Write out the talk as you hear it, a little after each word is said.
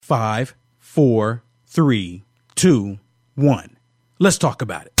5, 4, 3, 2, 1. Let's talk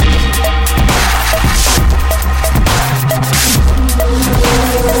about it. My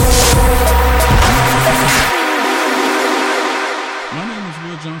name is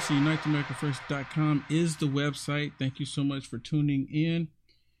Will Johnson. UniteAmericaFirst.com is the website. Thank you so much for tuning in.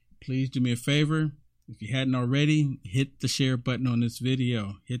 Please do me a favor. If you hadn't already, hit the share button on this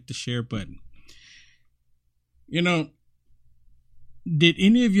video. Hit the share button. You know, did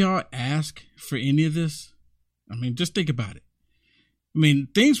any of y'all ask for any of this? I mean, just think about it. I mean,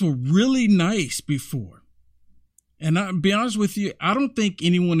 things were really nice before. And I'll be honest with you, I don't think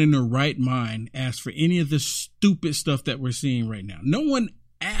anyone in their right mind asked for any of this stupid stuff that we're seeing right now. No one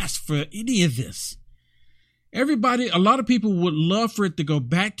asked for any of this. Everybody, a lot of people would love for it to go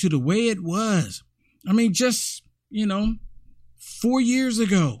back to the way it was. I mean, just, 4 years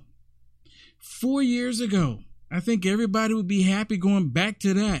ago, I think everybody would be happy going back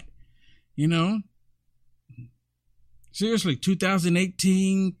to that, Seriously,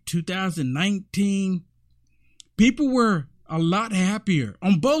 2018, 2019, people were a lot happier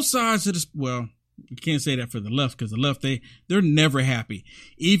on both sides of this. Well, you can't say that for the left, because the left, they're never happy.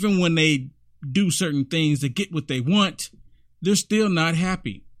 Even when they do certain things to get what they want, they're still not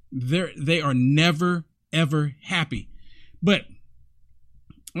happy. They are never, ever happy. But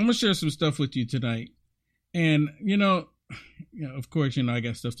I'm going to share some stuff with you tonight. And, of course, I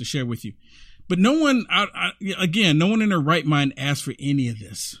got stuff to share with you. But no one, no one in their right mind asked for any of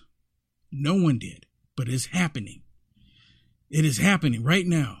this. No one did. But it's happening. It is happening right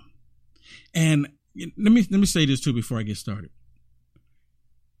now. And let me say this too before I get started.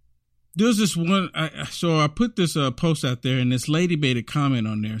 There's this one, so I put this post out there, and this lady made a comment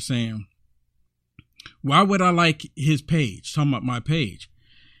on there saying, why would I like his page? Talking about my page.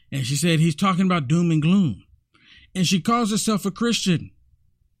 And she said, he's talking about doom and gloom. And she calls herself a Christian,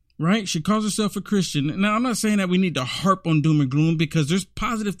 right? She calls herself a Christian. Now, I'm not saying that we need to harp on doom and gloom, because there's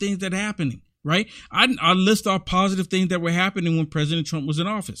positive things that are happening, right? I list off positive things that were happening when President Trump was in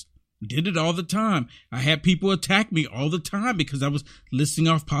office. Did it all the time. I had people attack me all the time because I was listing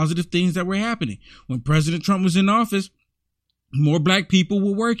off positive things that were happening. When President Trump was in office, more black people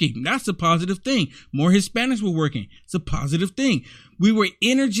were working. That's a positive thing. More Hispanics were working. It's a positive thing. We were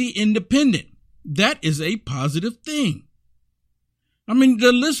energy independent. That is a positive thing. I mean,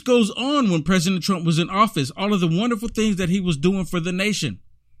 the list goes on when President Trump was in office, all of the wonderful things that he was doing for the nation,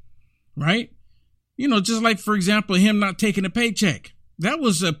 right? Just like, for example, him not taking a paycheck. That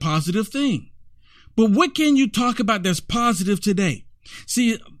was a positive thing. But what can you talk about that's positive today?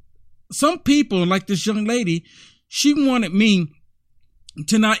 See, some people, like this young lady, she wanted me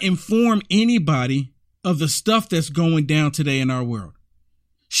to not inform anybody of the stuff that's going down today in our world.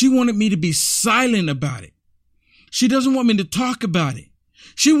 She wanted me to be silent about it. She doesn't want me to talk about it.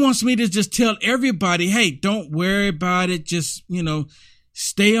 She wants me to just tell everybody, hey, don't worry about it. Just,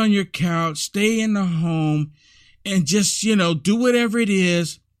 stay on your couch, stay in the home, and just, do whatever it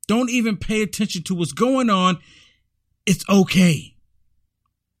is. Don't even pay attention to what's going on. It's okay.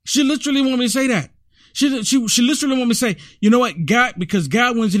 She literally want me to say that. She literally want me to say, you know what, God, because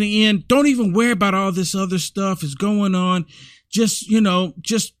God wins in the end. Don't even worry about all this other stuff is going on. Just,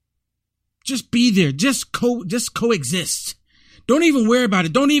 just be there. Just coexist. Don't even worry about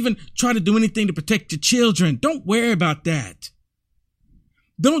it. Don't even try to do anything to protect your children. Don't worry about that.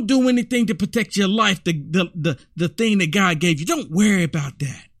 Don't do anything to protect your life, the thing that God gave you. Don't worry about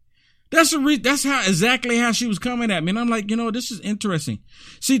that. That's exactly how she was coming at me. And I'm like, this is interesting.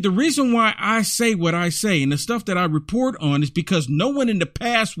 See, the reason why I say what I say and the stuff that I report on is because no one in the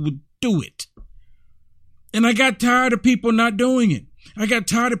past would do it. And I got tired of people not doing it. I got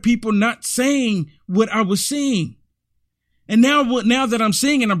tired of people not saying what I was seeing. And now that I'm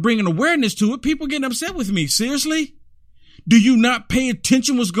seeing and I'm bringing awareness to it, people getting upset with me. Seriously? Do you not pay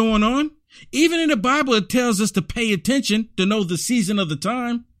attention what's going on? Even in the Bible, it tells us to pay attention, to know the season of the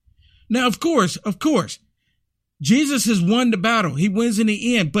time. Now, of course, Jesus has won the battle. He wins in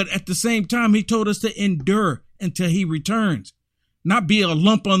the end. But at the same time, he told us to endure until he returns, not be a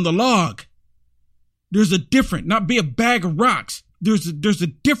lump on the log. There's a difference, not be a bag of rocks. There's a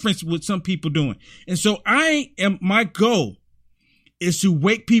difference with some people doing. And so my goal is to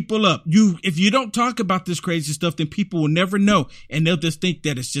wake people up. If you don't talk about this crazy stuff, then people will never know. And they'll just think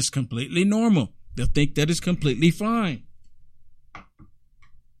that it's just completely normal. They'll think that it's completely fine.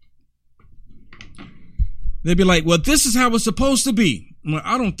 They'll be like, well, this is how it's supposed to be. Well,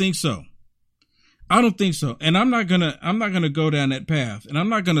 I don't think so. And I'm not gonna go down that path. And I'm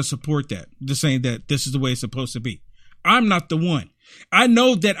not gonna support that. Just saying that this is the way it's supposed to be. I'm not the one. I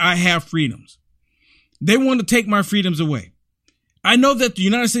know that I have freedoms. They want to take my freedoms away. I know that the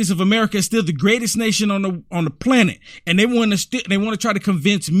United States of America is still the greatest nation on the planet, and they want to try to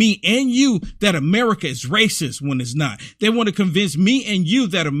convince me and you that America is racist when it's not. They want to convince me and you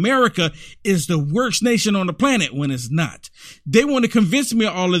that America is the worst nation on the planet when it's not. They want to convince me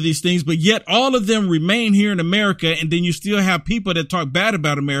of all of these things, but yet all of them remain here in America, and then you still have people that talk bad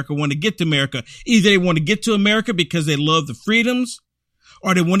about America, want to get to America. Either they want to get to America because they love the freedoms,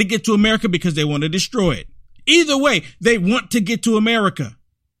 or they want to get to America because they want to destroy it. Either way, they want to get to America.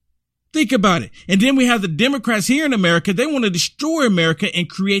 Think about it. And then we have the Democrats here in America. They want to destroy America and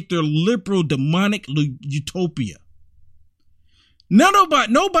create their liberal, demonic utopia.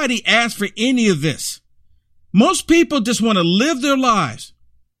 Nobody asked for any of this. Most people just want to live their lives,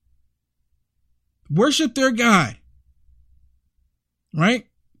 worship their God, right?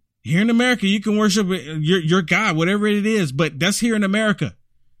 Here in America, you can worship your God, whatever it is, but that's here in America.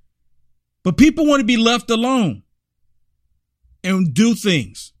 But people want to be left alone and do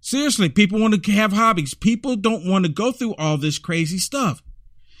things. Seriously, people want to have hobbies. People don't want to go through all this crazy stuff.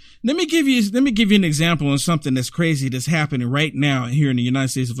 Let me give you an example on something that's crazy that's happening right now here in the United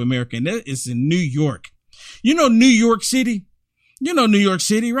States of America, and that is in New York. You know New York City? You know New York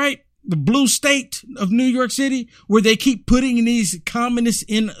City, right? The blue state of New York City, where they keep putting these communists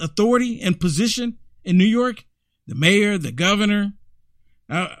in authority and position in New York. The mayor, the governor.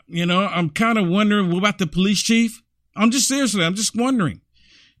 I'm kind of wondering, what about the police chief? I'm just wondering.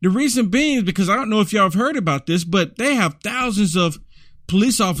 The reason being is because I don't know if y'all have heard about this, but they have thousands of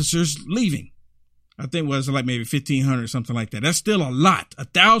police officers leaving. I think it was like maybe 1,500 or something like that. That's still a lot.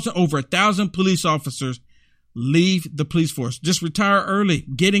 Over 1,000 police officers leave the police force, just retire early,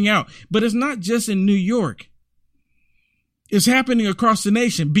 getting out. But it's not just in New York. It's happening across the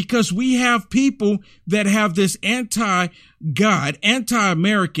nation because we have people that have this anti-God,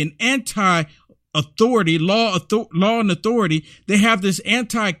 anti-American, anti-authority, law and authority. They have this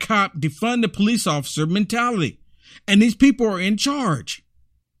anti-cop, defund the police officer mentality. And these people are in charge.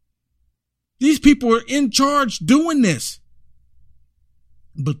 These people are in charge doing this.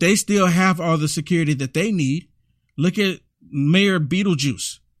 But they still have all the security that they need. Look at Mayor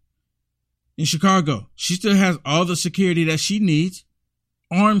Beetlejuice in Chicago. She still has all the security that she needs,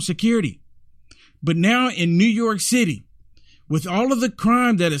 armed security. But now in New York City, with all of the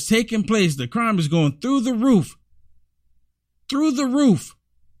crime that is taking place, the crime is going through the roof.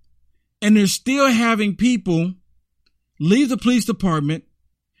 And they're still having people leave the police department,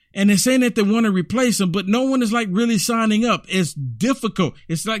 and they're saying that they want to replace them, but no one is like really signing up. It's difficult.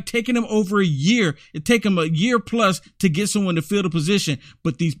 It's like taking them over a year. It takes them a year plus to get someone to fill the position.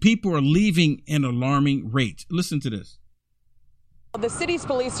 But these people are leaving at an alarming rate. Listen to this. The city's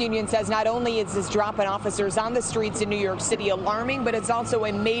police union says not only is this drop in officers on the streets in New York City alarming, but it's also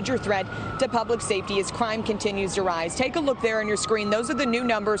a major threat to public safety as crime continues to rise. Take a look there on your screen. Those are the new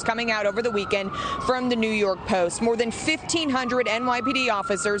numbers coming out over the weekend from the New York Post. More than 1,500 NYPD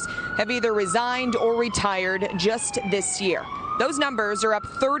officers have either resigned or retired just this year. Those numbers are up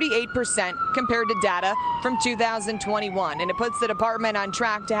 38% compared to data from 2021, and it puts the department on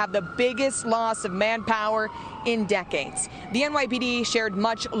track to have the biggest loss of manpower in decades. The NYPD shared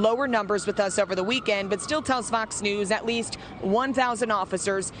much lower numbers with us over the weekend, but still tells Fox News at least 1,000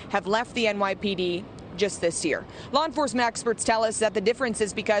 officers have left the NYPD just this year. Law enforcement experts tell us that the difference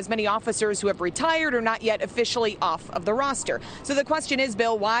is because many officers who have retired are not yet officially off of the roster. So the question is,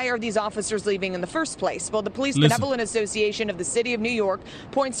 Bill, why are these officers leaving in the first place? Well, the Police Benevolent Association of the City of New York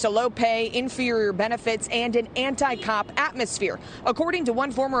points to low pay, inferior benefits, and an anti-cop atmosphere. According to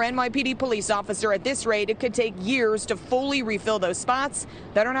one former NYPD police officer, at this rate, it could take years to fully refill those spots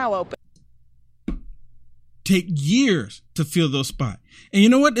that are now open. Take years to fill those spots. And you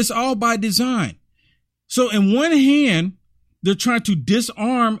know what? It's all by design. So in one hand, they're trying to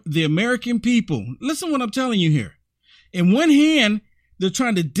disarm the American people. Listen to what I'm telling you here. In one hand, they're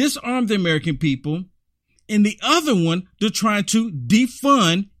trying to disarm the American people. In the other one, they're trying to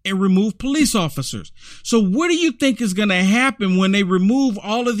defund and remove police officers. So what do you think is going to happen when they remove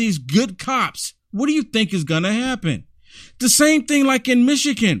all of these good cops? What do you think is going to happen? The same thing like in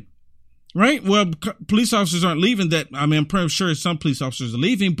Michigan, right? Well, police officers aren't leaving that. I mean, I'm pretty sure some police officers are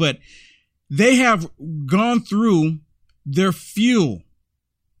leaving, but they have gone through their fuel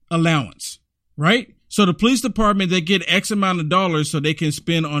allowance, right? So the police department, they get X amount of dollars so they can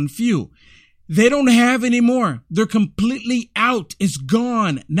spend on fuel. They don't have any more. They're completely out. It's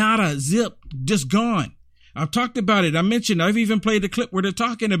gone. Nada, zip, just gone. I've talked about it. I've even played a clip where they're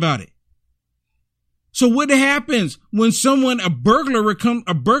talking about it. So what happens when a burglar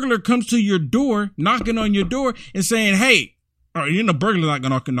comes to your door, knocking on your door and saying, hey, Or, burglars not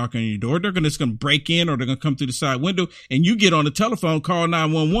going to knock on your door. They're just going to break in, or they're going to come through the side window, and you get on the telephone, call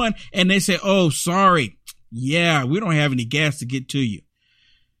 911, and they say, oh, sorry. Yeah, we don't have any gas to get to you.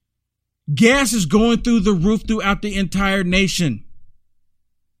 Gas is going through the roof throughout the entire nation.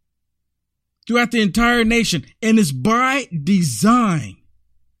 Throughout the entire nation. And it's by design.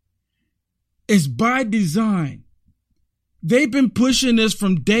 It's by design. They've been pushing this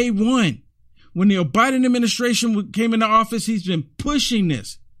from day one. When the Biden administration came into office, he's been pushing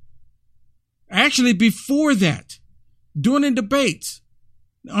this. Actually, before that, during the debates,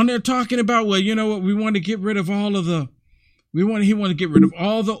 on there talking about, well, you know what, we want to get rid of all of the, he want to get rid of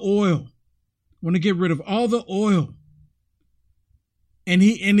all the oil. Want to get rid of all the oil. And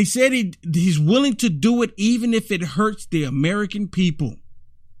he said he's willing to do it even if it hurts the American people.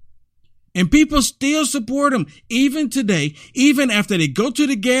 And people still support him even today, even after they go to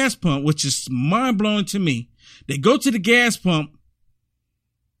the gas pump, which is mind-blowing to me. They go to the gas pump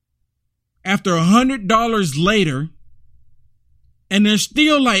after $100 later, and they're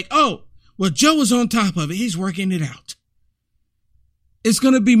still like, oh, well, Joe is on top of it. He's working it out. It's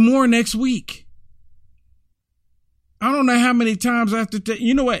going to be more next week. I don't know how many times I have to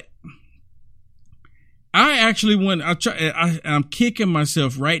you know what? I actually I'm kicking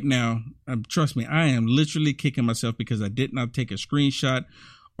myself right now. Trust me, I am literally kicking myself because I did not take a screenshot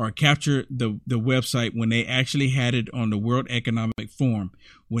or capture the website when they actually had it on the World Economic Forum,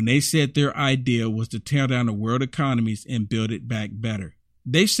 when they said their idea was to tear down the world economies and build it back better.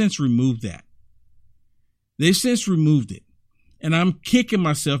 They've since removed that. They've since removed it. And I'm kicking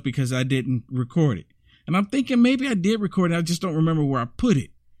myself because I didn't record it. And I'm thinking maybe I did record it. I just don't remember where I put it.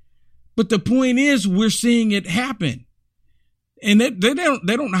 But the point is, we're seeing it happen. And they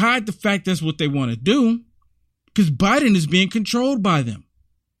don't hide the fact that's what they want to do, because Biden is being controlled by them.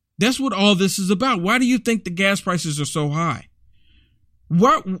 That's what all this is about. Why do you think the gas prices are so high?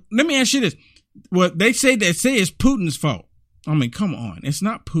 Let me ask you this. Well, they say it's Putin's fault. I mean, come on. It's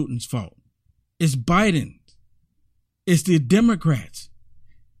not Putin's fault. It's Biden. It's the Democrats.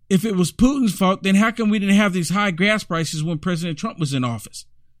 If it was Putin's fault, then how come we didn't have these high gas prices when President Trump was in office?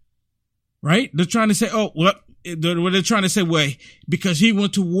 Right? They're trying to say, they're trying to say, well, because he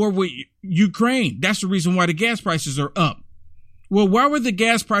went to war with Ukraine. That's the reason why the gas prices are up. Well, why were the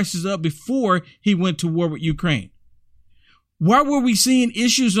gas prices up before he went to war with Ukraine? Why were we seeing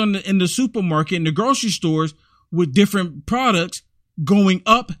issues in the supermarket, in the grocery stores with different products going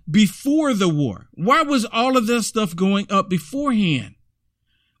up before the war? Why was all of this stuff going up beforehand?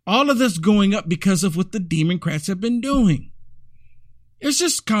 All of this going up because of what the Democrats have been doing. It's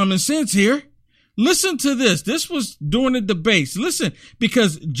just common sense here. Listen to this. This was during the debates. Listen,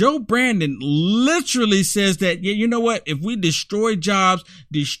 because Joe Brandon literally says that, yeah, you know what? If we destroy jobs,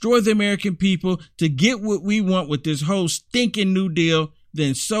 destroy the American people to get what we want with this whole stinking New Deal,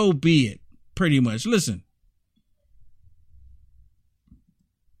 then so be it. Pretty much. Listen.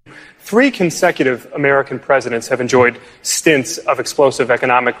 3 consecutive American presidents have enjoyed stints of explosive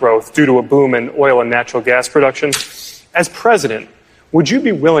economic growth due to a boom in oil and natural gas production. As president, would you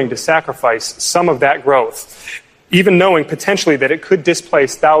be willing to sacrifice some of that growth, even knowing potentially that it could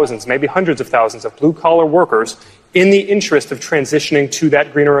displace thousands, maybe hundreds of thousands of blue-collar workers in the interest of transitioning to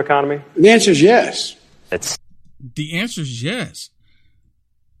that greener economy? The answer is yes. The answer is yes.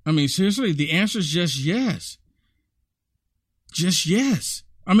 I mean, seriously, the answer is just yes. Just yes.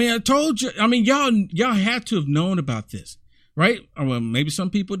 I mean, I told you. I mean, y'all had to have known about this, right? Well, maybe some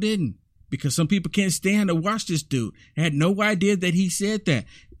people didn't, because some people can't stand to watch this dude. Had no idea that he said that.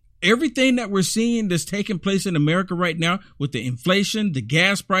 Everything that we're seeing that's taking place in America right now with the inflation, the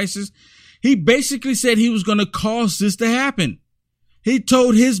gas prices, he basically said he was going to cause this to happen. He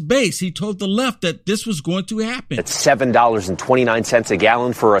told his base, he told the left that this was going to happen. It's $7.29 a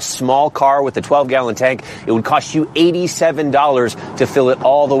gallon for a small car with a 12-gallon tank. It would cost you $87 to fill it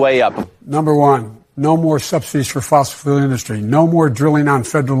all the way up. Number one, no more subsidies for fossil fuel industry. No more drilling on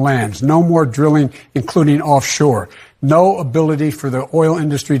federal lands. No more drilling, including offshore. No ability for the oil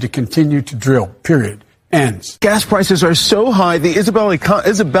industry to continue to drill, period. Ends. Gas prices are so high, the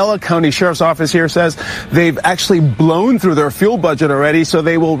Isabella County Sheriff's Office here says they've actually blown through their fuel budget already, so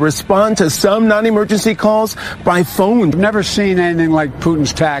they will respond to some non-emergency calls by phone. I've never seen anything like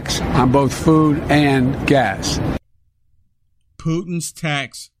Putin's tax on both food and gas. Putin's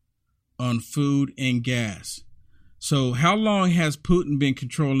tax on food and gas. So how long has Putin been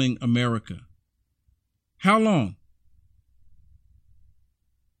controlling America? How long?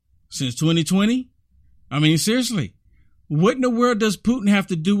 Since 2020? I mean, seriously, what in the world does Putin have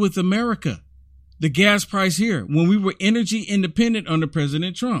to do with America? The gas price here, when we were energy independent under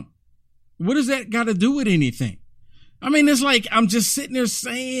President Trump. What does that got to do with anything? I mean, it's like I'm just sitting there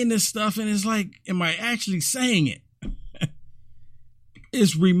saying this stuff, and it's like, am I actually saying it?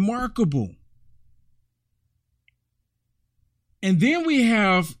 It's remarkable. And then we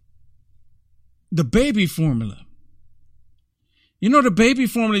have the baby formula. You know, the baby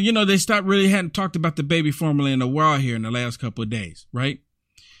formula, you know, they hadn't talked about the baby formula in a while here in the last couple of days, right?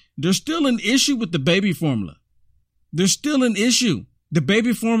 There's still an issue with the baby formula. There's still an issue. The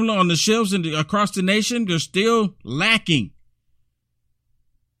baby formula on the shelves across the nation, they're still lacking.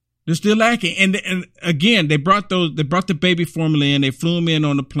 They're still lacking. And again, they brought the baby formula in, they flew them in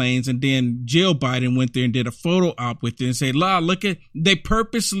on the planes, and then Jill Biden went there and did a photo op with it and said, they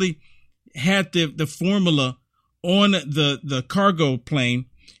purposely had the formula on the cargo plane,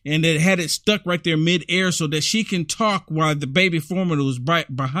 and it had it stuck right there mid-air so that she can talk while the baby formula was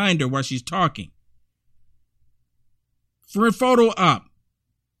right behind her while she's talking. For a photo op.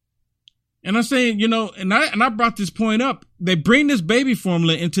 And I'm saying, you know, and I brought this point up. They bring this baby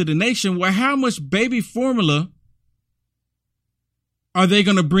formula into the nation. Well, how much baby formula are they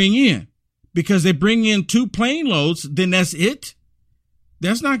going to bring in? Because they bring in 2 plane loads, then that's it.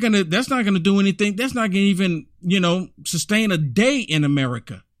 That's not going to do anything. That's not going to even, you know, sustain a day in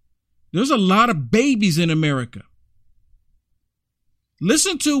America. There's a lot of babies in America.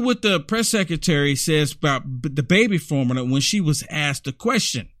 Listen to what the press secretary says about the baby formula when she was asked the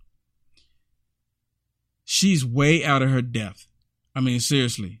question. She's way out of her depth. I mean,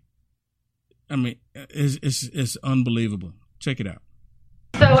 seriously. I mean, it's unbelievable. Check it out.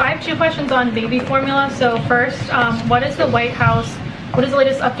 So I have 2 questions on baby formula. So first, what is the latest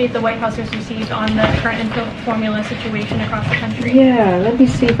update the White House has received on the current infant formula situation across the country? Yeah, let me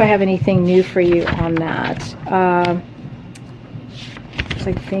see if I have anything new for you on that.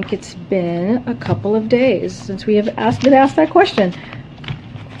 I think it's been a couple of days since we have been asked that question.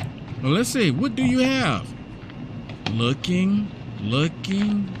 Well, let's see. What do you have? Looking.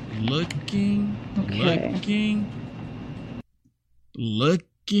 Okay.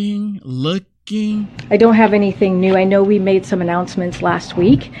 Looking. I don't have anything new. I know we made some announcements last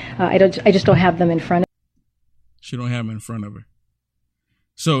week. I just don't have them in front of me. She don't have them in front of her.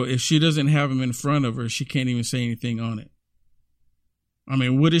 So if she doesn't have them in front of her, she can't even say anything on it. I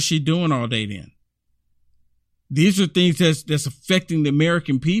mean, what is she doing all day then? These are things that's affecting the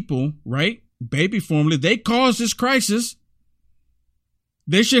American people, right? Baby formula, they caused this crisis.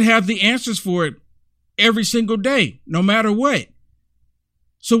 They should have the answers for it every single day, no matter what.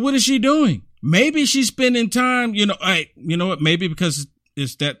 So what is she doing? Maybe she's spending time, you know what? Maybe because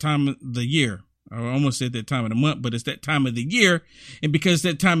it's that time of the year. I almost said that time of the month, but it's that time of the year. And because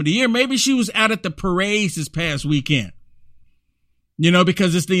that time of the year, maybe she was out at the parades this past weekend. You know,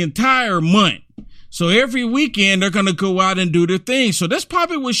 because it's the entire month. So every weekend, they're going to go out and do their thing. So that's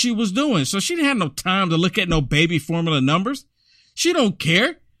probably what she was doing. So she didn't have no time to look at no baby formula numbers. She don't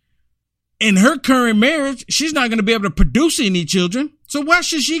care. In her current marriage, she's not going to be able to produce any children. So why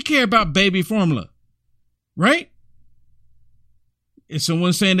should she care about baby formula? Right? Is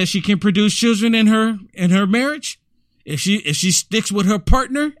someone saying that she can produce children in her marriage? If she sticks with her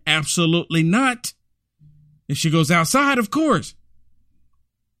partner, absolutely not. If she goes outside, of course.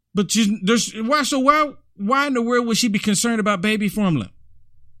 But why in the world would she be concerned about baby formula?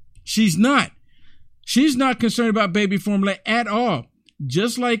 She's not. She's not concerned about baby formula at all.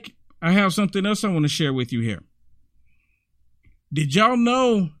 Just like I have something else I want to share with you here. Did y'all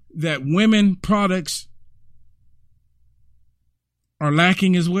know that women products are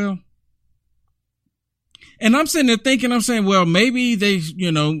lacking as well? And I'm sitting there thinking, I'm saying, well, maybe the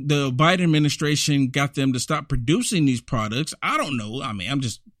Biden administration got them to stop producing these products. I don't know. I mean, I'm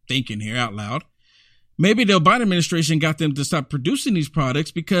just thinking here out loud. Maybe the Biden administration got them to stop producing these products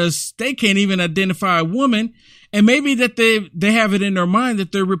because they can't even identify a woman. And maybe that they have it in their mind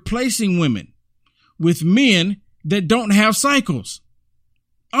that they're replacing women with men that don't have cycles.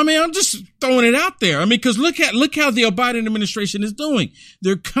 I mean, I'm just throwing it out there. I mean, because look how the Biden administration is doing.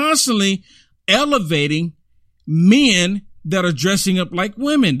 They're constantly elevating men that are dressing up like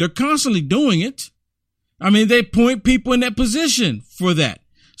women. They're constantly doing it. I mean, they point people in that position for that.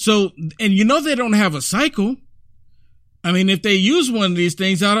 So, and you know, they don't have a cycle. I mean, if they use one of these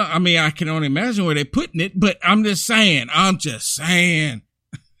things, I can only imagine where they're putting it, but I'm just saying. I'm just saying.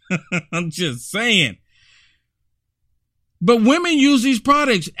 But women use these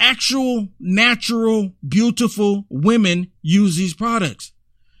products. Actual, natural, beautiful women use these products.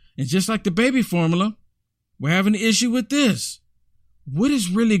 And just like the baby formula, we're having an issue with this. what is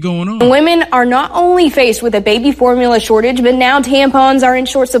really going on? Women are not only faced with a baby formula shortage, but now tampons are in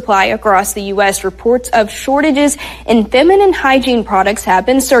short supply across the U.S. Reports of shortages in feminine hygiene products have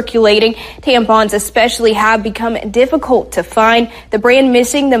been circulating. Tampons especially have become difficult to find. The brand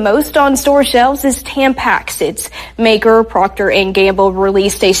missing the most on store shelves is Tampax. Its maker, Procter & Gamble,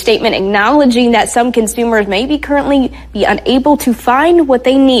 released a statement acknowledging that some consumers may be currently be unable to find what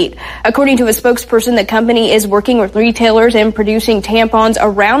they need. According to a spokesperson, the company is working with retailers and producing tampons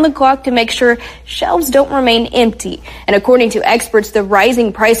around the clock to make sure shelves don't remain empty. And according to experts, the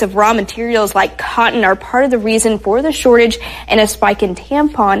rising price of raw materials like cotton are part of the reason for the shortage and a spike in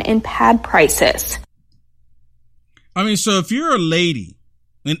tampon and pad prices. I mean, so if you're a lady,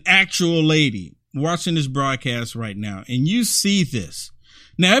 an actual lady, watching this broadcast right now, and you see this,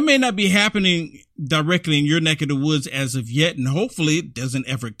 now it may not be happening directly in your neck of the woods as of yet, and hopefully it doesn't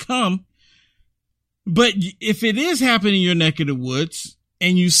ever come. But if it is happening in your neck of the woods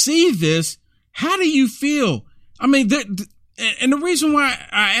and you see this, how do you feel? I mean, and the reason why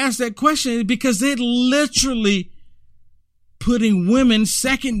I asked that question is because they're literally putting women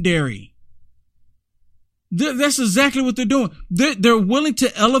secondary. That's exactly what they're doing. They're willing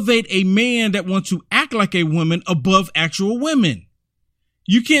to elevate a man that wants to act like a woman above actual women.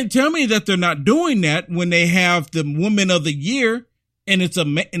 You can't tell me that they're not doing that when they have the Woman of the Year and it's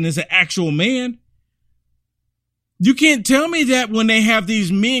an actual man. You can't tell me that when they have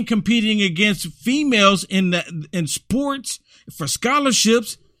these men competing against females in sports for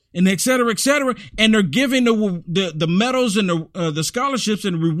scholarships and et cetera, and they're giving the medals and the scholarships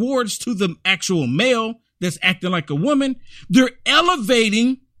and rewards to the actual male that's acting like a woman. They're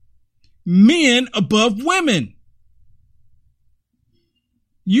elevating men above women.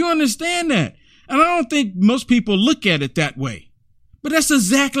 You understand that? And I don't think most people look at it that way, but that's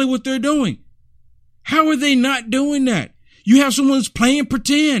exactly what they're doing. How are they not doing that? You have someone who's playing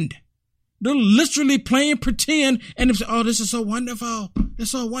pretend. They're literally playing pretend and they say, oh, this is so wonderful. It's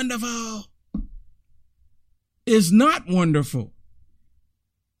so wonderful. It's not wonderful.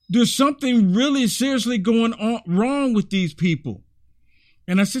 There's something really seriously going on wrong with these people.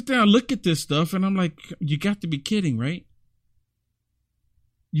 And I sit there and look at this stuff and I'm like, you got to be kidding, right?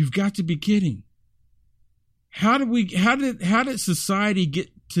 You've got to be kidding. How did society get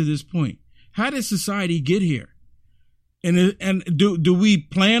to this point? How did society get here? And do we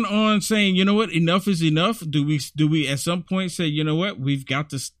plan on saying, you know what, enough is enough? Do we at some point say, you know what, we've got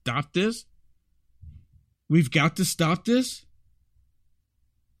to stop this? We've got to stop this.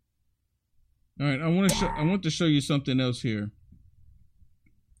 All right, I want to show you something else here.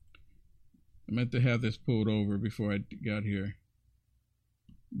 I meant to have this pulled over before I got here.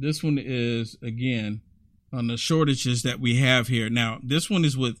 This one is, again, on the shortages that we have here. Now, this one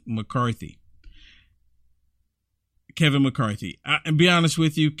is with McCarthy. Kevin McCarthy. And be honest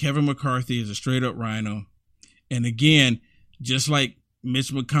with you, Kevin McCarthy is a straight up rhino. And again, just like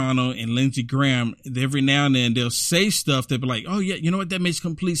Mitch McConnell and Lindsey Graham, every now and then they'll say stuff that be like, oh yeah, you know what, that makes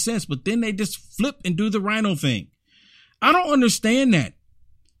complete sense. But then they just flip and do the rhino thing. I don't understand that.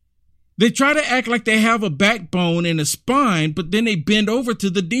 They try to act like they have a backbone and a spine, but then they bend over to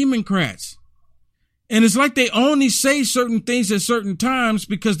the Democrats. And it's like they only say certain things at certain times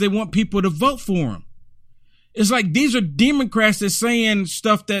because they want people to vote for them. It's like these are Democrats that's saying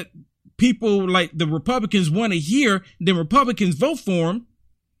stuff that people like the Republicans want to hear. Then Republicans vote for them,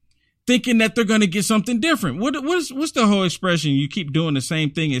 thinking that they're going to get something different. What's the whole expression? You keep doing the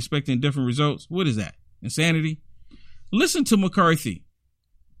same thing, expecting different results. What is that? Insanity? Listen to McCarthy.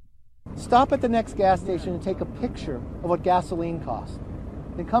 Stop at the next gas station and take a picture of what gasoline costs.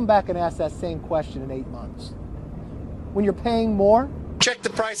 Then come back and ask that same question in 8 months. When you're paying more, check the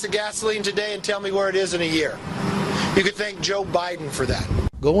price of gasoline today and tell me where it is in a year. You could thank Joe Biden for that.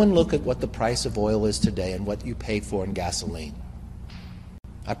 Go and look at what the price of oil is today and what you pay for in gasoline.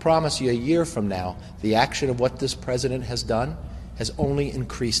 I promise you, a year from now, the action of what this president has done has only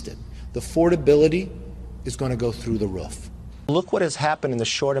increased it. The affordability is going to go through the roof. Look what has happened in the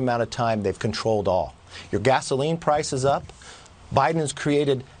short amount of time they've controlled all. Your gasoline price is up. Biden has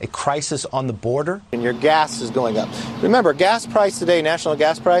created a crisis on the border. And your gas is going up. Remember, gas price today, national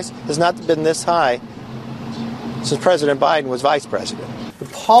gas price, has not been this high since President Biden was vice president. The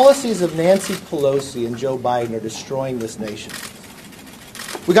policies of Nancy Pelosi and Joe Biden are destroying this nation.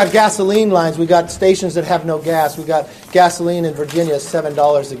 We got gasoline lines. We got stations that have no gas. We got gasoline in Virginia at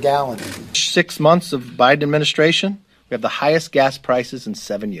 $7 a gallon. 6 months of Biden administration, we have the highest gas prices in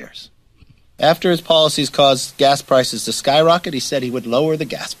 7 years. After his policies caused gas prices to skyrocket, he said he would lower the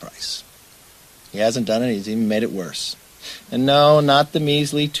gas price. He hasn't done it. He's even made it worse. And no, not the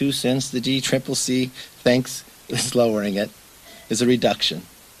measly 2 cents the GCCC thinks is lowering it. is a reduction.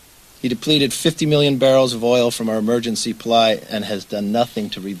 He depleted 50 million barrels of oil from our emergency supply and has done nothing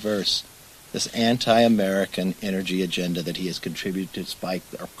to reverse this anti-American energy agenda that he has contributed to spike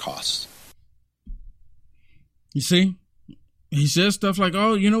our costs. You see, he says stuff like,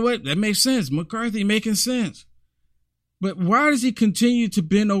 oh, you know what? That makes sense. McCarthy making sense. But why does he continue to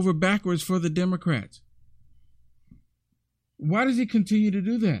bend over backwards for the Democrats? Why does he continue to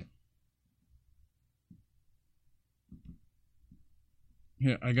do that?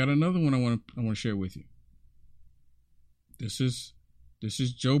 Here, I got another one I want to share with you. This is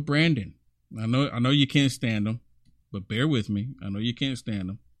Joe Brandon. I know you can't stand him, but bear with me. I know you can't stand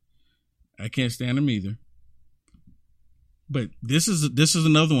him. I can't stand him either. But this is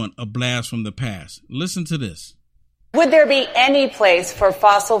another one, a blast from the past. Listen to this. Would there be any place for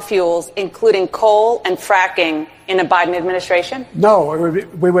fossil fuels, including coal and fracking, in a Biden administration? No,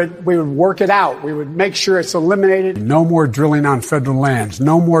 we would work it out. We would make sure it's eliminated. No more drilling on federal lands.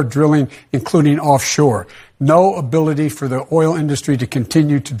 No more drilling, including offshore. No ability for the oil industry to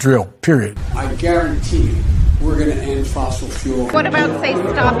continue to drill, period. I guarantee you we're going to end fossil fuel. What about, say,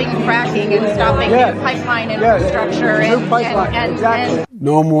 stopping fracking and stopping new pipeline infrastructure? Exactly.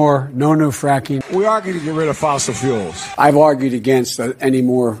 No new fracking. We are going to get rid of fossil fuels. I've argued against any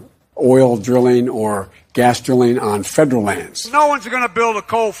more oil drilling or gas drilling on federal lands. No one's going to build a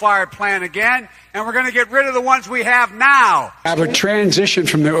coal-fired plant again, and we're going to get rid of the ones we have now. Have a transition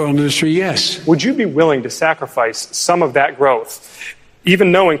from the oil industry, yes. Would you be willing to sacrifice some of that growth,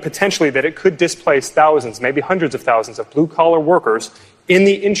 even knowing potentially that it could displace thousands, maybe hundreds of thousands of blue-collar workers in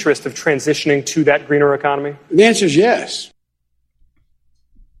the interest of transitioning to that greener economy? The answer is yes.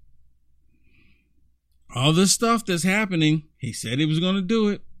 All this stuff that's happening, he said he was going to do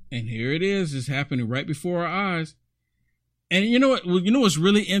it. And here it is. It's happening right before our eyes. And you know what? You know what's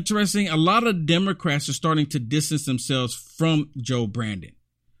really interesting? A lot of Democrats are starting to distance themselves from Joe Brandon.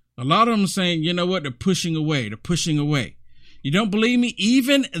 A lot of them are saying, you know what? They're pushing away. They're pushing away. You don't believe me?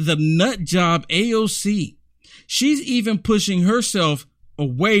 Even the nut job AOC, she's even pushing herself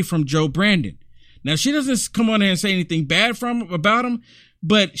away from Joe Brandon. Now, she doesn't come on there and say anything bad about him,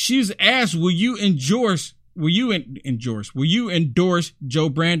 but she was asked, will you endorse Joe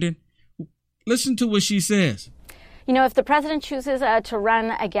Brandon? Listen to what she says. You know, if the president chooses to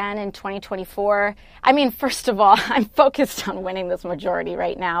run again in 2024, I mean, first of all, I'm focused on winning this majority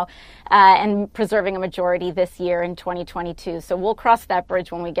right now and preserving a majority this year in 2022. So we'll cross that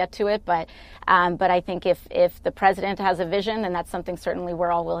bridge when we get to it. But I think if the president has a vision, then that's something certainly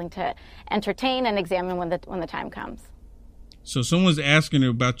we're all willing to entertain and examine when the time comes. So someone's asking her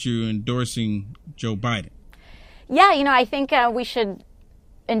about you endorsing Joe Biden. Yeah, you know, I think we should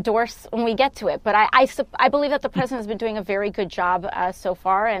endorse when we get to it. But I believe that the president has been doing a very good job so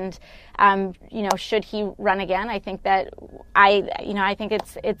far. And, you know, should he run again, I think that I think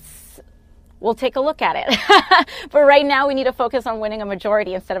it's we'll take a look at it. But right now we need to focus on winning a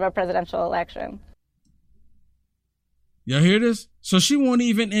majority instead of a presidential election. Y'all hear this? So she won't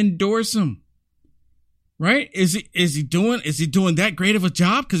even endorse him. Right? Is he doing that great of a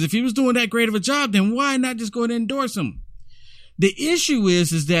job? Because if he was doing that great of a job, then why not just go ahead and endorse him? The issue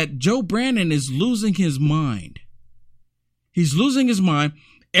is that Joe Brandon is losing his mind. He's losing his mind.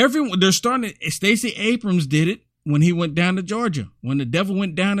 They're starting. Stacey Abrams did it when he went down to Georgia. When the devil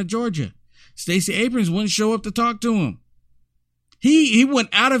went down to Georgia, Stacey Abrams wouldn't show up to talk to him. He went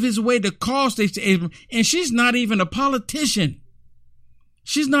out of his way to call Stacey Abrams, and she's not even a politician.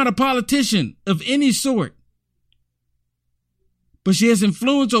 She's not a politician of any sort. But she has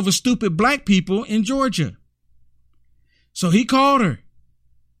influence over stupid black people in Georgia. So he called her.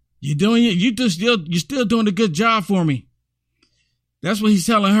 You're still doing a good job for me. That's what he's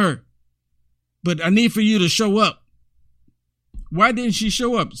telling her. But I need for you to show up. Why didn't she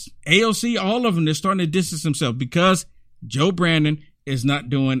show up? AOC, all of them, they're starting to distance themselves because Joe Brandon is not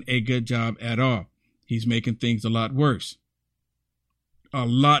doing a good job at all. He's making things a lot worse. A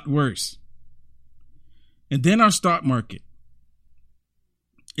lot worse. And then our stock market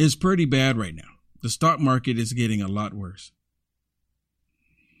is pretty bad right now. The stock market is getting a lot worse.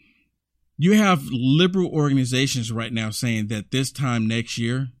 You have liberal organizations right now saying that this time next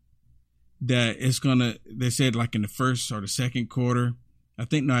year, that it's they said like in the first or the second quarter. I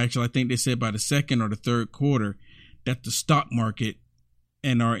think they said by the second or the third quarter that the stock market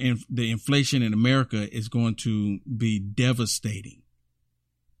and the inflation in America is going to be devastating.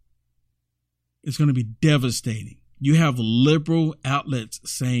 It's going to be devastating. You have liberal outlets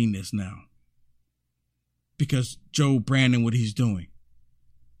saying this now because Joe Brandon, what he's doing.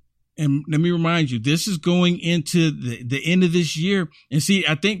 And let me remind you, this is going into the end of this year. And see,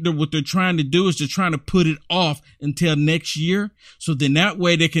 I think that what they're trying to do is they're trying to put it off until next year. So then that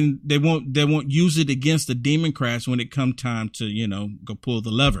way they won't use it against the Democrats when it comes time to, go pull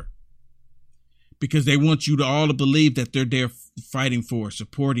the lever. Because they want you to all believe that they're there fighting for us,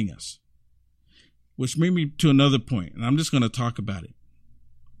 supporting us. Which brings me to another point, and I'm just going to talk about it.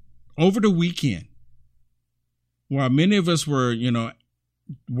 Over the weekend, while many of us were,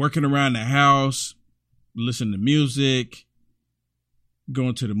 working around the house, listening to music,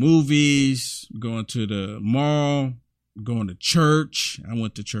 going to the movies, going to the mall, going to church. I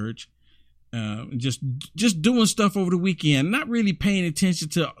went to church. Just doing stuff over the weekend, not really paying attention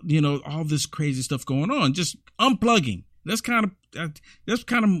to, all this crazy stuff going on, just unplugging. That's kind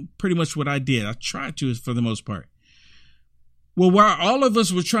of pretty much what I did. I tried to for the most part. Well, while all of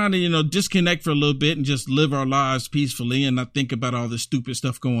us were trying to, disconnect for a little bit and just live our lives peacefully and not think about all this stupid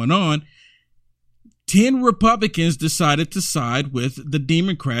stuff going on, 10 Republicans decided to side with the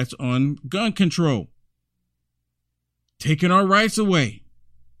Democrats on gun control, taking our rights away.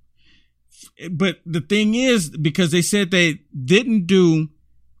 But the thing is, because they said they didn't do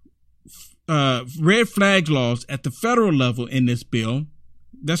red flag laws at the federal level in this bill,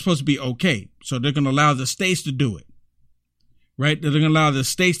 that's supposed to be okay. So they're going to allow the states to do it. Right? They're going to allow the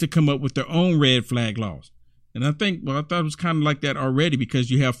states to come up with their own red flag laws. And I thought it was kind of like that already,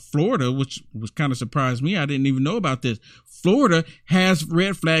 because you have Florida, which was kind of surprised me. I didn't even know about this. Florida has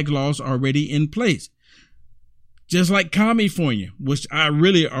red flag laws already in place. Just like California, which I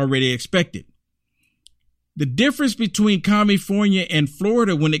really already expected. The difference between California and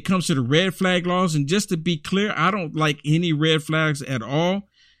Florida when it comes to the red flag laws, and just to be clear, I don't like any red flags at all.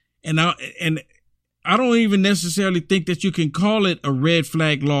 And I don't even necessarily think that you can call it a red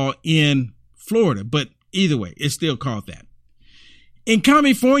flag law in Florida, but either way, it's still called that. In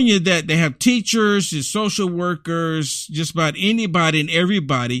California, that they have teachers, social workers, just about anybody and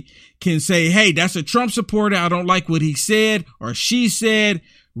everybody can say, hey, that's a Trump supporter. I don't like what he said or she said.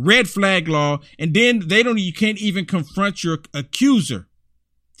 Red flag law. And then you can't even confront your accuser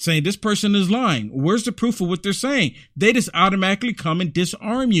saying this person is lying. Where's the proof of what they're saying? They just automatically come and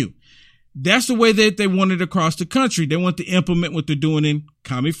disarm you. That's the way that they want it across the country. They want to implement what they're doing in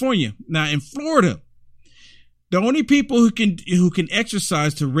California. Now, in Florida, the only people who can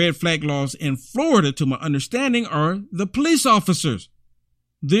exercise the red flag laws in Florida, to my understanding, are the police officers,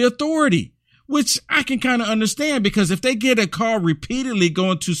 the authority, which I can kind of understand, because if they get a call repeatedly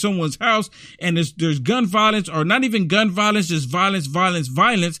going to someone's house and there's gun violence, or not even gun violence, just violence,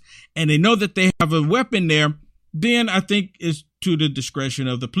 and they know that they have a weapon there, then I think it's to the discretion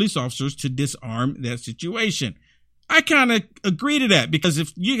of the police officers to disarm that situation. I kind of agree to that, because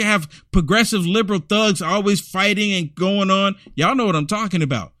if you have progressive liberal thugs always fighting and going on, y'all know what I'm talking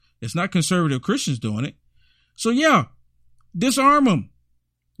about. It's not conservative Christians doing it. So yeah, disarm them,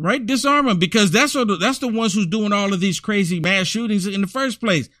 right? Disarm them, because that's the ones who's doing all of these crazy mass shootings in the first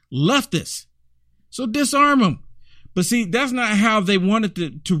place. Leftists. So disarm them. But see, that's not how they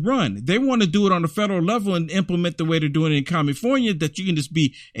wanted to run. They want to do it on the federal level and implement the way they're doing it in California, that you can just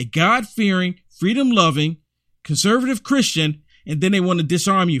be a God-fearing, freedom-loving, conservative Christian, and then they want to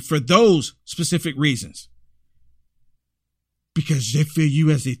disarm you for those specific reasons. Because they feel you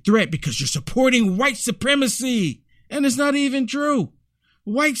as a threat, because you're supporting white supremacy. And it's not even true.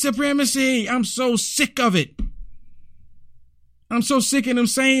 White supremacy. I'm so sick of it. I'm so sick of them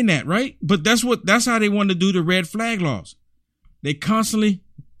saying that, right? But that's how they want to do the red flag laws. They constantly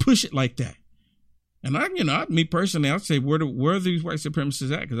push it like that. And me personally, I'd say, where are these white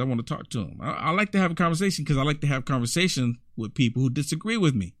supremacists at? Because I want to talk to them. I like to have a conversation, because I like to have conversation with people who disagree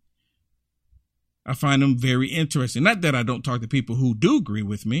with me. I find them very interesting. Not that I don't talk to people who do agree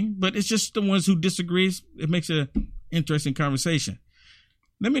with me, but it's just the ones who disagree. It makes it an interesting conversation.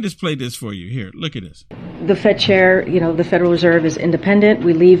 Let me just play this for you. Here, look at this. The Fed chair, the Federal Reserve is independent.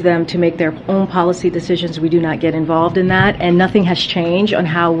 We leave them to make their own policy decisions. We do not get involved in that. And nothing has changed on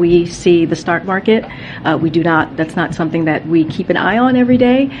how we see the stock market. That's not something that we keep an eye on every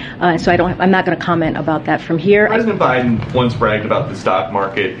day. So I'm not going to comment about that from here. President Biden once bragged about the stock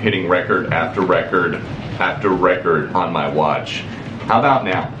market hitting record after record after record on my watch. How about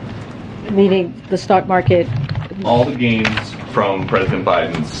now? Meaning the stock market. All the gains from President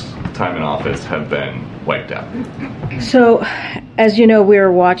Biden's time in office have been wiped out. So, as you know,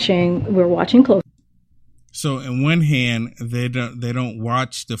 we're watching closely. So, in one hand, they don't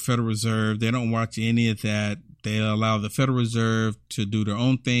watch the Federal Reserve. They don't watch any of that. They allow the Federal Reserve to do their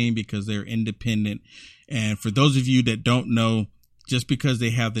own thing because they're independent. And for those of you that don't know, just because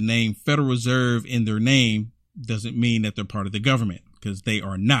they have the name Federal Reserve in their name doesn't mean that they're part of the government. because they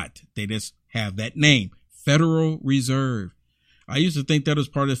are not. They just have that name, Federal Reserve. I used to think that was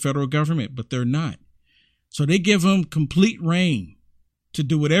part of the federal government, but they're not. So they give them complete reign to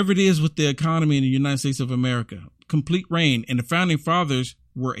do whatever it is with the economy in the United States of America. Complete reign. And the founding fathers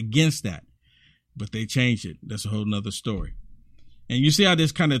were against that, but they changed it. That's a whole nother story. And you see, I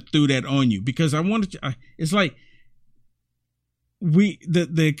just kind of threw that on you because I wanted to, it's like the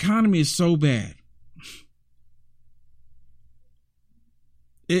economy is so bad.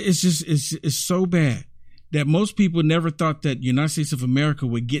 It's so bad that most people never thought that United States of America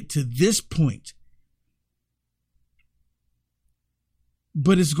would get to this point.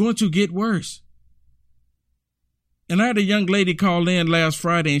 But it's going to get worse. And I had a young lady call in last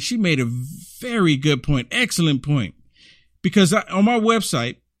Friday, and she made a very good point, excellent point. Because on my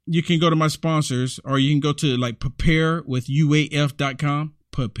website, you can go to my sponsors, or you can go to like preparewithuaf.com,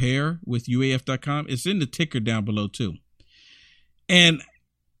 preparewithuaf.com. It's in the ticker down below too. And,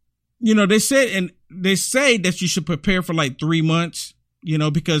 you know, they say that you should prepare for like 3 months, you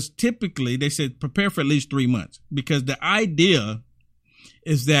know, because typically they said prepare for at least 3 months, because the idea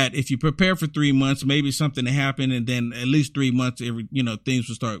is that if you prepare for 3 months, maybe something will happen, and then at least 3 months, things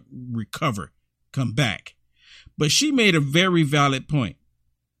will start come back. But she made a very valid point.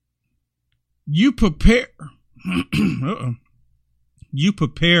 You prepare, you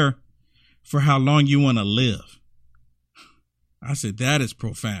prepare for how long you want to live. I said, that is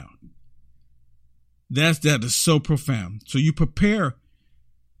profound. That is so profound. So you prepare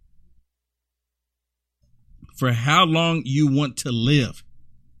for how long you want to live.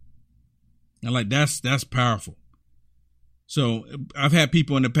 And like, that's powerful. So I've had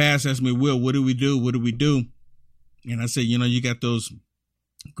people in the past ask me, Will, what do we do? What do we do? And I say, you got those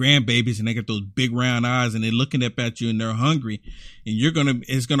grandbabies and they got those big round eyes and they're looking up at you and they're hungry, and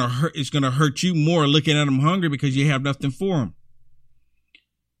it's going to hurt you more looking at them hungry because you have nothing for them.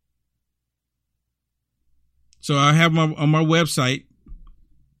 So I have on my website,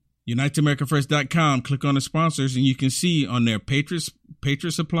 UnitedAmericaFirst.com, click on the sponsors, and you can see on there, Patriot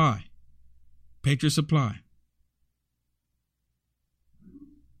Supply. Patriot Supply.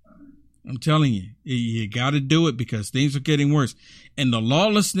 I'm telling you, you got to do it because things are getting worse. And the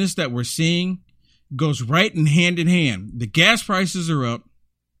lawlessness that we're seeing goes right in hand. The gas prices are up.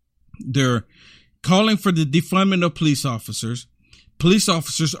 They're calling for the defundment of police officers. Police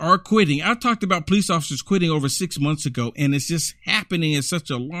officers are quitting. I talked about police officers quitting over 6 months ago, and it's just happening at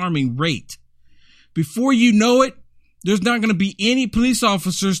such an alarming rate. Before you know it, there's not going to be any police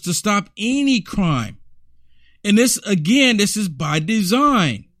officers to stop any crime. And this is by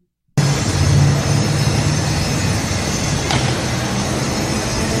design.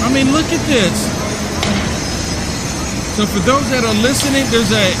 I mean, look at this. So for those that are listening,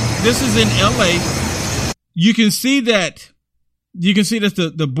 this is in LA. You can see that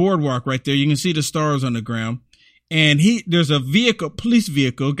the boardwalk right there. You can see the stars on the ground. And there's a police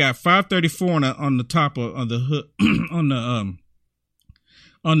vehicle, got 534 on the top of the hood,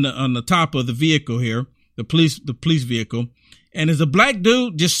 on the top of the vehicle here, the police vehicle. And there's a black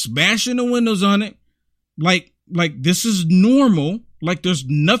dude just smashing the windows on it. Like this is normal. Like there's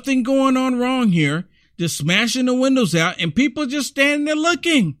nothing going on wrong here. Just smashing the windows out, and people just standing there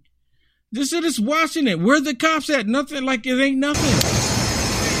looking. Just watching it. Where the cops at? Nothing. Like it ain't nothing.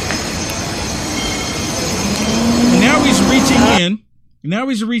 And now he's reaching in. Now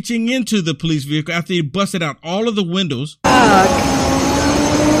he's reaching into the police vehicle after he busted out all of the windows.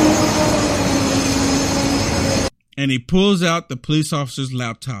 And he pulls out the police officer's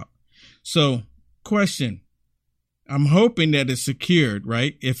laptop. So, question. I'm hoping that it's secured,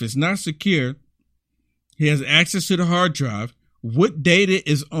 right? If it's not secured, he has access to the hard drive. What data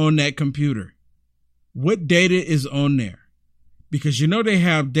is on that computer? What data is on there? Because they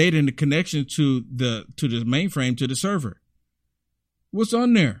have data in the connection to the mainframe, to the server. What's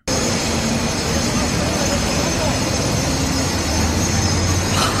on there?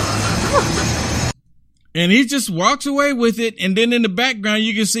 And he just walks away with it. And then in the background,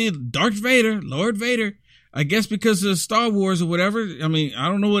 you can see Darth Vader, Lord Vader. I guess because of Star Wars or whatever. I mean, I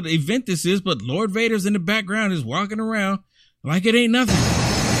don't know what event this is, but Lord Vader's in the background, is walking around like it ain't nothing.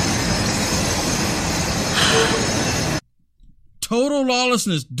 Total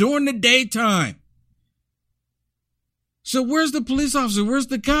lawlessness during the daytime. So where's the police officer? Where's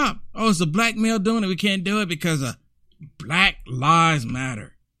the cop? Oh, it's a black male doing it. We can't do it because of Black Lives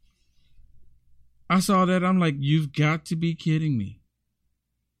Matter. I saw that. I'm like, you've got to be kidding me.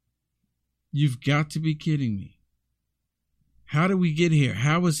 You've got to be kidding me. How did we get here?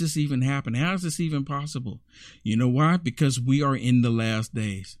 How is this even happening? How is this even possible? You know why? Because we are in the last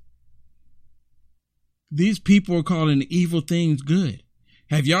days. These people are calling evil things good.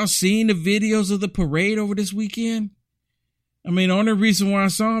 Have y'all seen the videos of the parade over this weekend? I mean, the only reason why I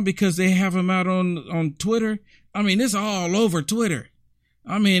saw them because they have them out on Twitter. I mean, it's all over Twitter.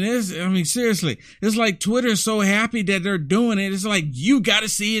 I mean, seriously, it's like Twitter's so happy that they're doing it. It's like, you got to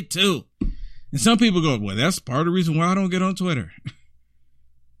see it too. And some people go, well, that's part of the reason why I don't get on Twitter.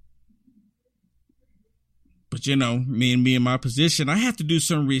 But you know, me in my position, I have to do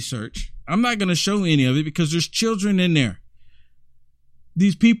some research. I'm not going to show any of it because there's children in there.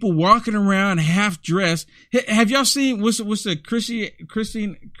 These people walking around half dressed. Have y'all seen what's the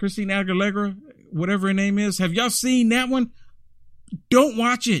Christine Aguilera, whatever her name is? Have y'all seen that one? Don't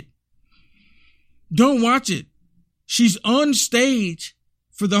watch it. Don't watch it. She's on stage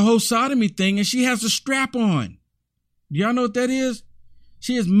for the whole sodomy thing, and she has a strap on. Do y'all know what that is?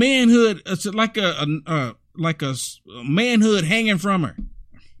 She has manhood. It's like a manhood hanging from her.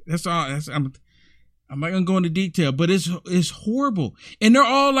 That's all. I'm not gonna go into detail, but it's horrible. And they're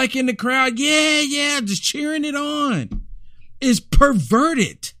all like in the crowd, yeah, just cheering it on. It's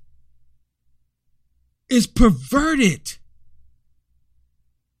perverted. It's perverted.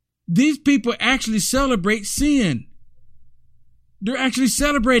 These people actually celebrate sin. They're actually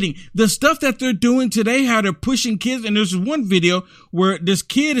celebrating the stuff that they're doing today, how they're pushing kids. And there's one video where this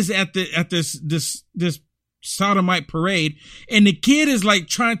kid is at this sodomite parade, and the kid is like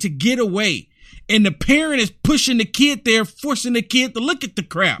trying to get away. And the parent is pushing the kid there, forcing the kid to look at the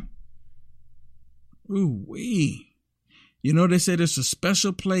crap. Ooh wee. You know, they say there's a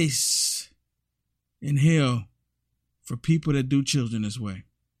special place in hell for people that do children this way.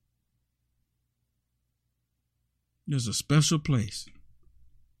 There's a special place.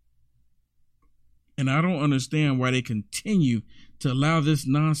 And I don't understand why they continue to allow this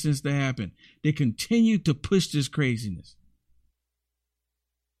nonsense to happen. They continue to push this craziness.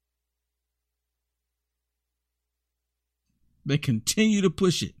 They continue to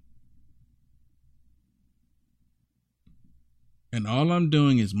push it. And all I'm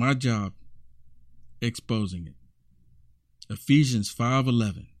doing is my job, exposing it. Ephesians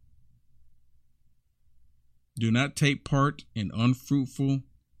 5:11. Do not take part in unfruitful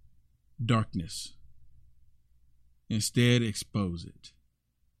darkness. Instead, expose it.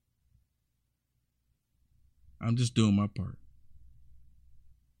 I'm just doing my part.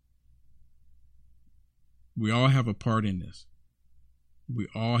 We all have a part in this. We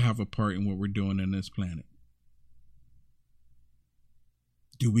all have a part in what we're doing on this planet.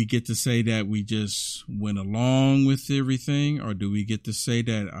 Do we get to say that we just went along with everything, or do we get to say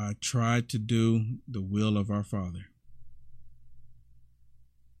that I tried to do the will of our Father?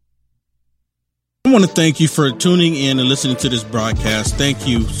 I want to thank you for tuning in and listening to this broadcast. Thank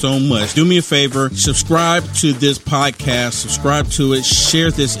you so much. Do me a favor, subscribe to this podcast, subscribe to it, share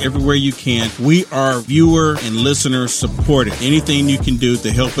this everywhere you can. We are viewer and listener supported. Anything you can do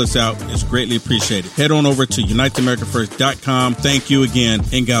to help us out is greatly appreciated. Head on over to uniteamericafirst.com. Thank you again,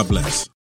 and God bless.